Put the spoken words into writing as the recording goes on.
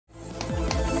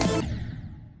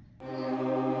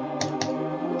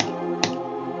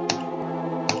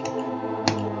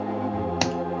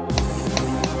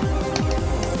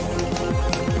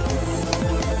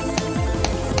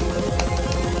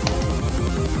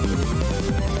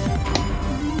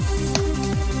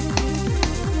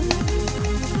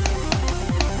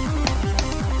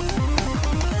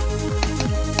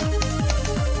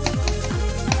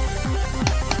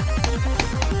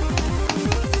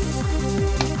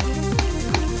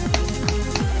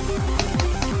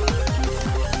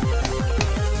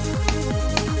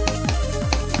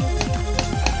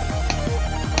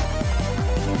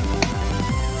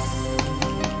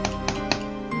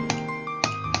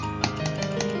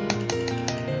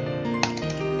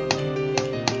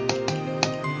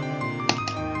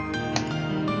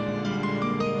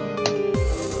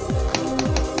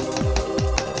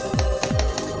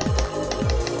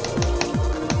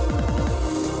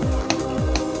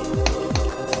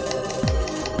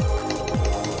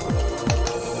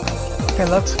Okay,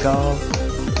 let's go.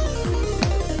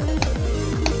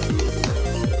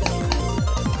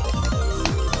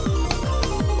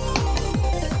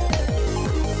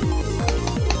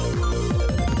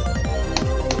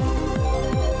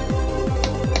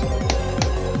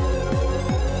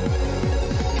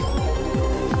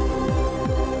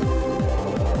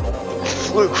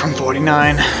 Fluke from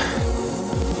 49.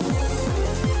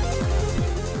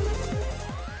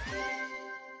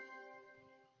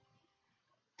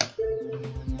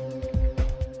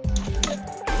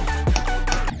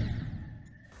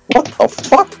 What the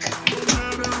fuck?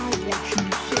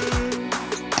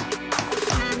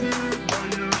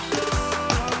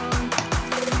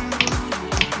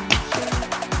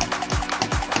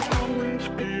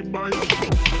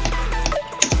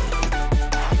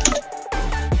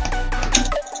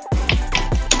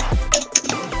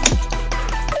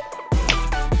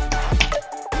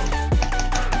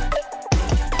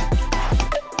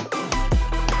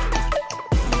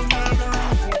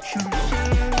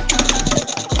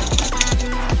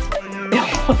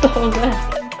 What the hell is that?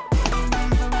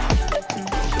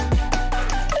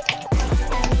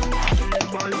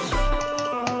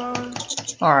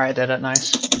 Alright, did it,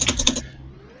 nice.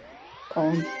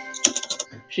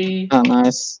 She. Oh,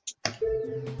 nice.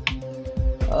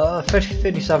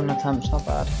 57 attempts, not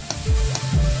bad.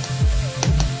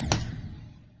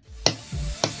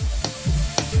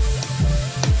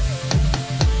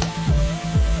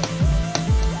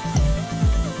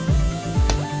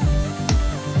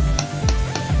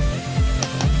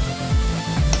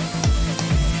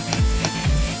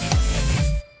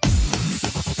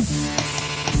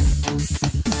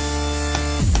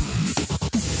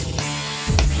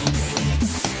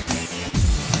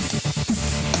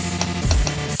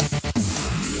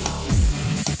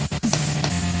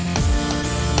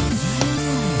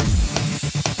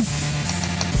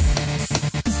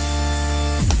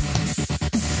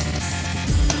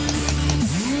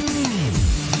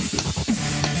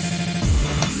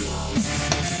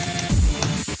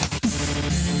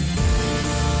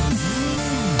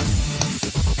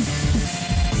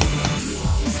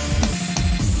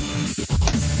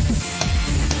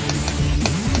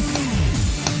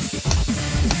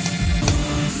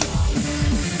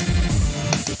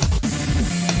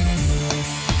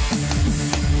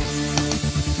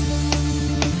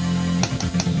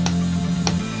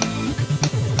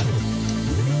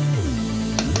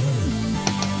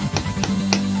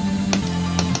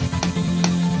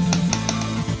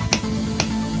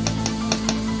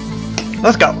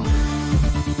 Let's go.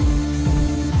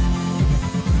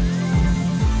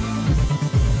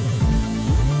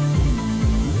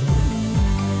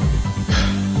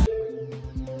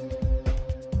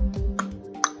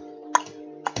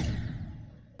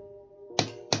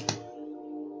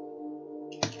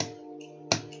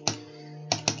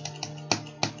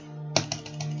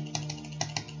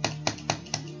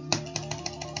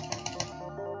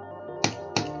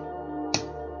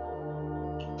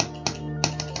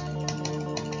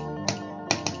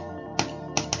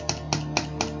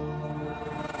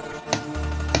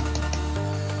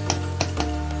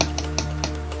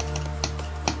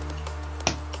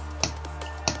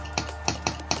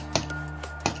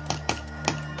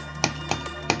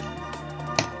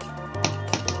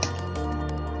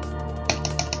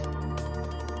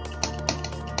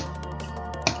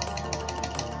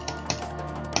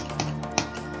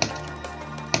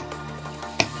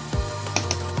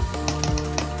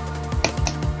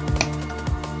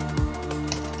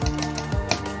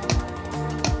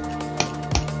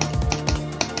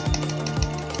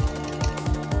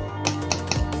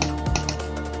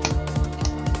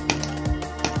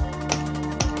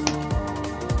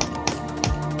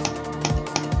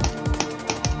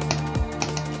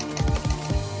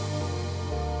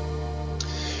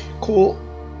 Cool.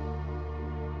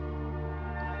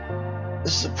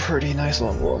 This is a pretty nice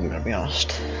level, I'm gonna be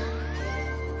honest.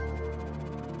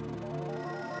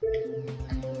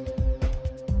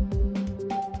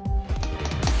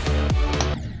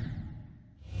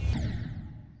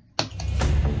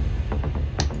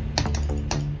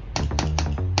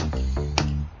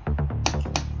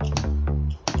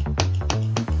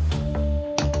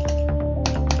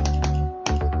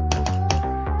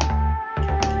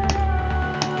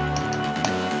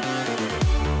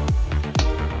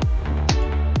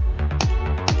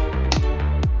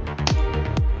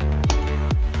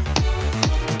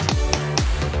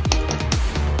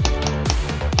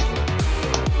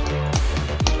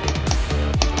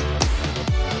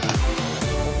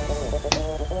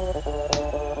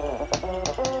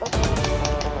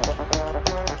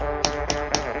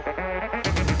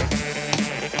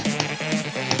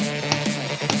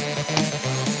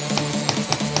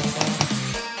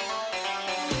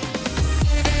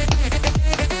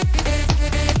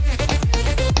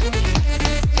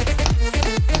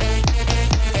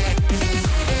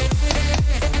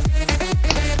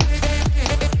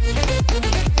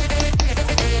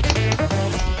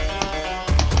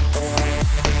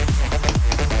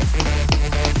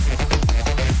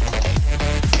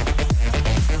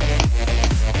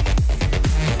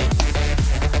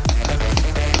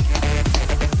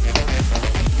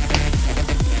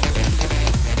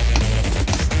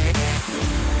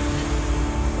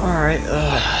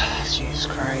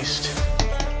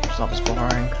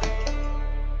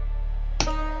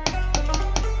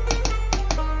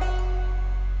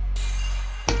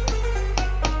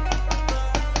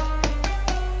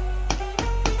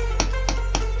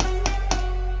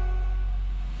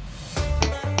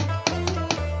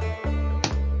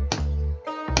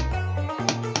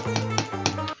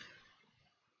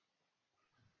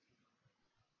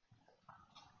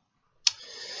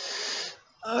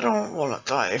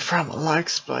 somebody from a lag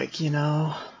spike, you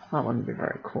know? That wouldn't be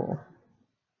very cool.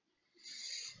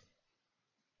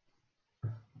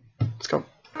 Let's go.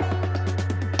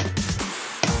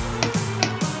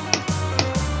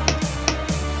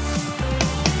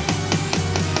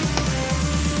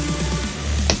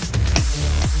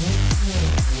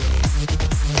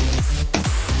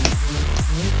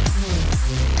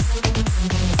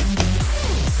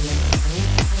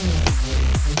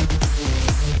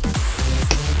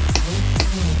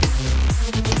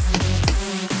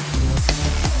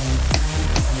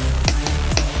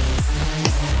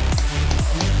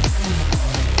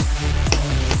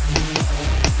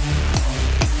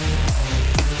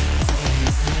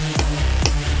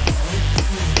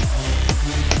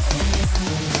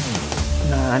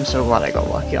 I'm so glad I got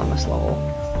lucky on this level.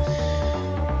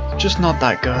 Just not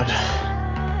that good.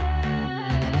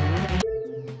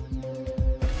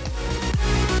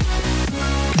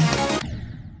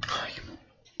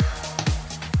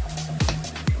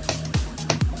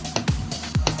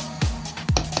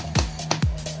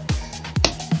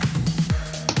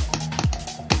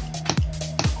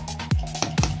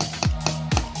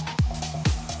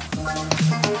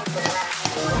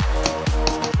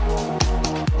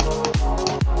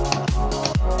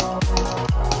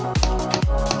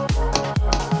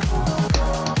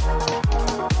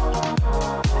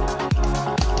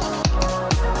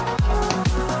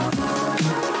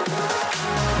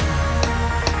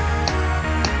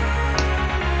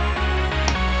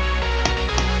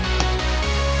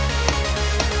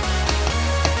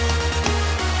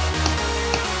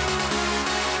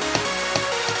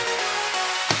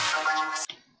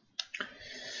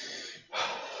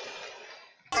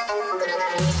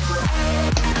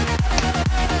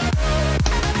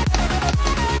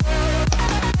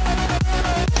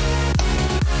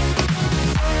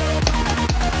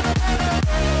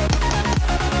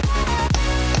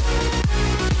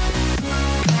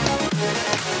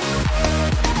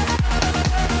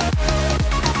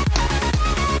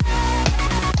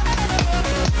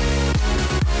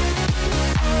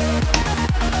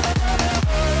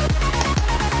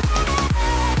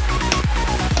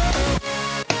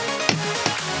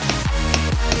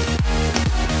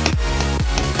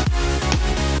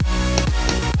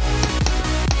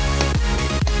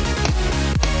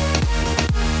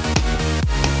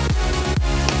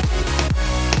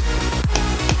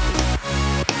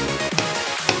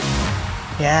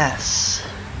 Yes.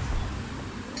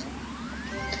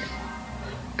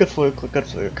 Good fluke, good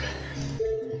fluke.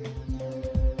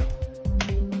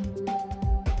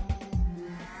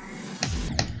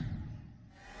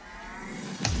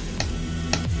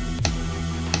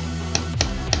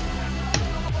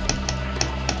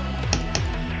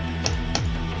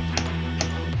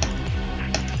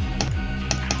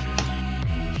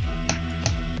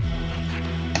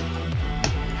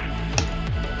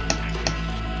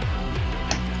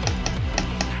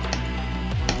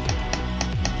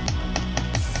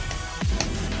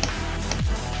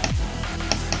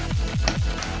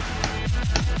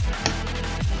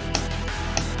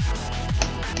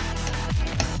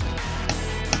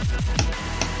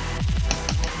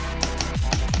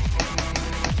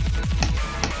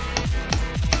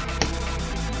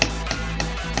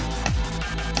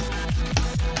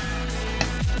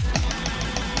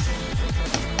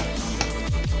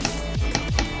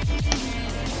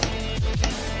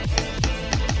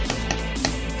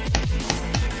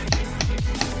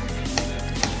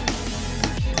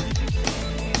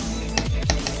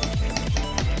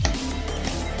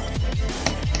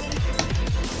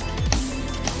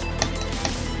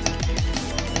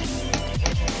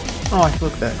 Oh, I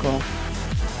fluked that, cool.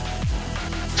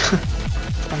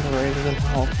 Underrated as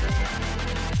hell.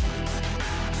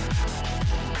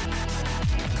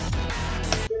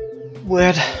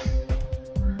 Weird.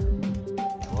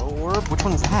 Hello, orb? Which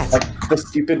one's that? Like the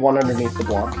stupid one underneath the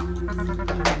block.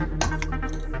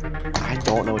 I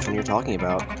don't know which one you're talking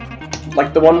about.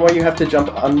 Like the one where you have to jump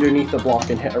underneath the block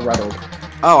and hit a red orb.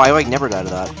 Oh, I like never died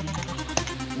to that.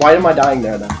 Why am I dying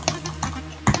there then?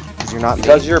 Because you're not me.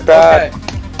 Because you're bad.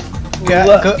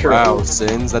 Okay. Wow,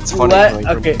 Sins, that's funny.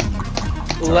 Okay.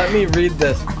 Let me read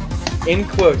this. In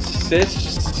quotes,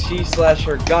 cis, she slash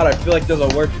her. God, I feel like there's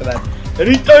a word for that.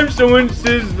 Anytime someone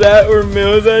says that or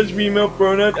male as female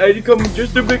pronouns, I come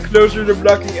just a bit closer to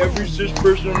blocking every cis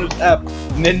person on this app.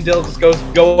 Nindil just goes,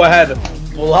 go ahead,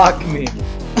 block me.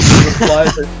 The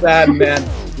replies are sad, man.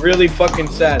 Really fucking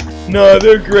sad. No,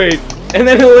 they're great. And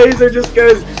then Laser just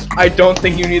goes, I don't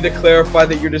think you need to clarify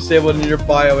that you're disabled in your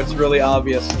bio. It's really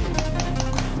obvious.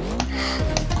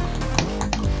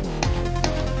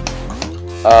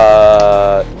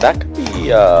 That could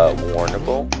be,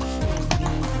 warnable.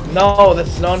 No,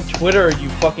 that's not on Twitter, you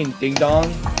fucking ding dong.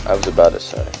 I was about to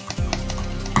say.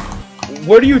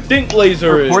 Where do you think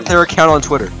Laser Report is? their account on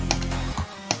Twitter.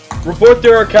 Report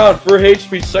their account for hate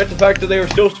speech. Cite the fact that they are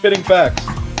still spitting facts.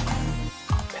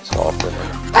 Piss off with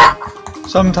it.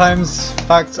 Sometimes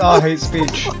facts are hate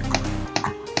speech.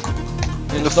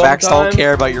 And The facts don't sometimes-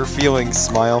 care about your feelings,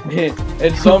 Smile.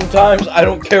 And sometimes I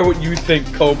don't care what you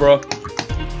think, Cobra.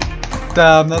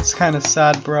 Damn, that's kind of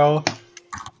sad, bro.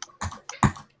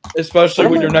 Especially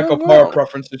with your neck of power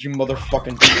preferences, you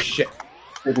motherfucking piece of shit.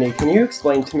 Sydney, can you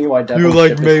explain to me why Devon You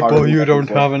like ship is harder Maple, than you don't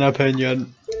Devon's have an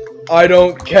opinion. I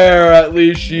don't care, at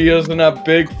least she doesn't have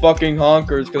big fucking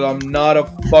honkers, because I'm not a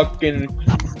fucking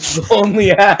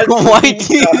lonely ass. Why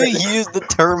do you use the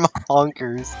term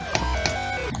honkers?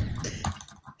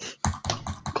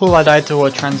 Cool, I died to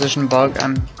a transition bug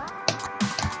and...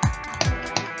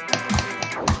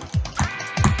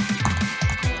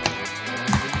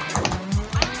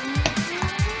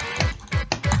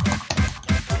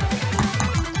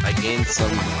 I gained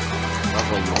some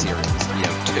leveling materials. You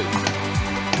know, 2.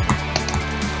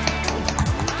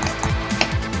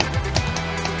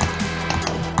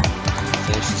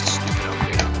 Finish this stupid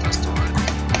upgrade on this time.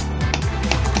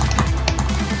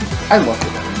 I love it.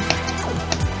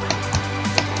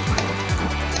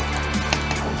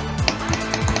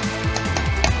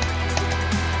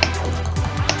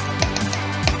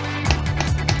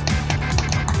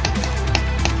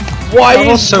 Why I'm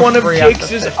is also one of free after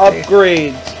Jake's 50.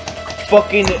 upgrades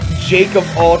fucking Jake of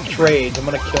all trades? I'm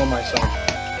gonna kill myself.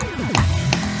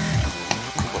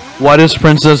 Why does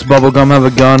Princess Bubblegum have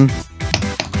a gun?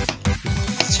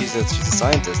 She's a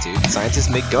scientist, dude. Scientists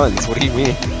make guns. What do you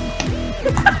mean?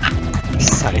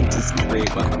 Scientists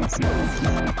create weapons.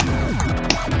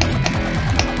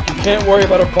 You can't worry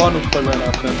about a bondage play right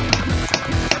now, Finn.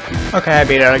 Okay, I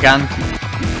beat it again.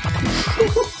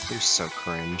 You're so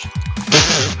cringe.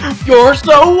 You're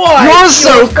so what? You're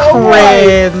so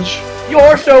cringe!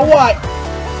 You're so what?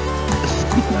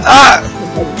 Ah!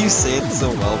 You say it so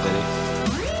well, Benny.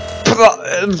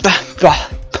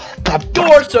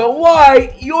 You're so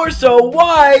white. You're so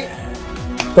white.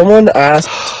 Someone asked.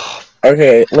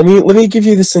 Okay, let me give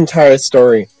you this entire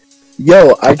story.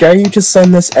 Yo, I dare you to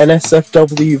send this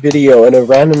NSFW video in a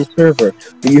random server,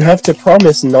 but you have to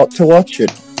promise not to watch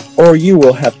it, or you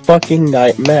will have fucking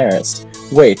nightmares.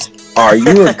 Wait, are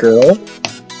you a girl?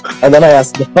 And then I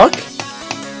asked, the fuck?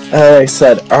 And I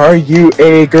said, are you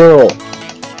a girl?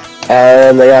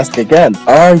 And they asked again,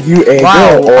 are you a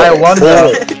Wow, girl? I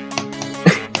wonder.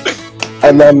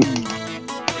 And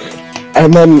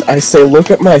then I say, look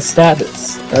at my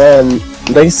status. And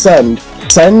they send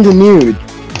a nude,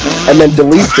 and then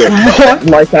delete it,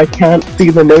 like I can't see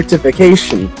the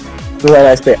notification. So then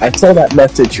I say, I saw that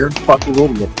message, you're a fucking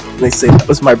idiot. And they say, that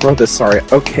was my brother, sorry.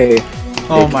 Okay.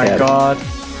 Oh my dickhead. god.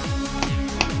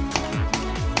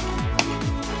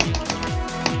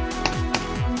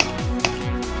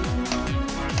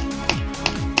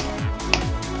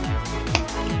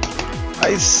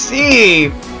 I see!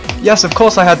 Yes, of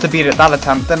course I had to beat it that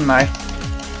attempt, didn't I?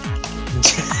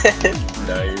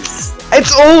 Nice.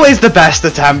 It's always the best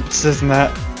attempts, isn't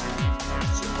it?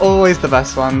 It's always the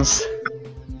best ones.